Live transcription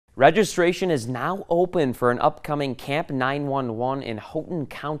Registration is now open for an upcoming Camp 911 in Houghton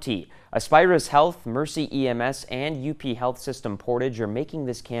County. Aspirus Health, Mercy EMS, and UP Health System-Portage are making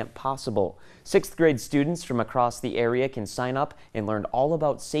this camp possible. 6th grade students from across the area can sign up and learn all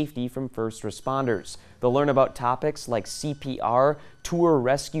about safety from first responders. They'll learn about topics like CPR, tour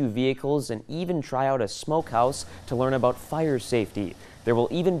rescue vehicles, and even try out a smokehouse to learn about fire safety. There will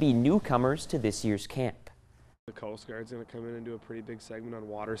even be newcomers to this year's camp. The Coast Guard's going to come in and do a pretty big segment on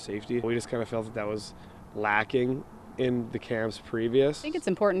water safety. We just kind of felt that that was lacking in the camps previous. I think it's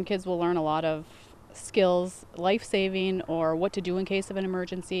important. Kids will learn a lot of skills, life-saving, or what to do in case of an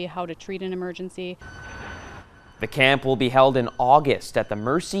emergency, how to treat an emergency. The camp will be held in August at the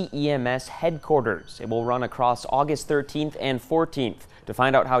Mercy EMS headquarters. It will run across August 13th and 14th. To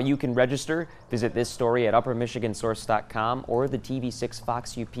find out how you can register, visit this story at uppermichigansource.com or the TV6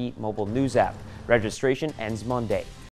 Fox UP mobile news app. Registration ends Monday.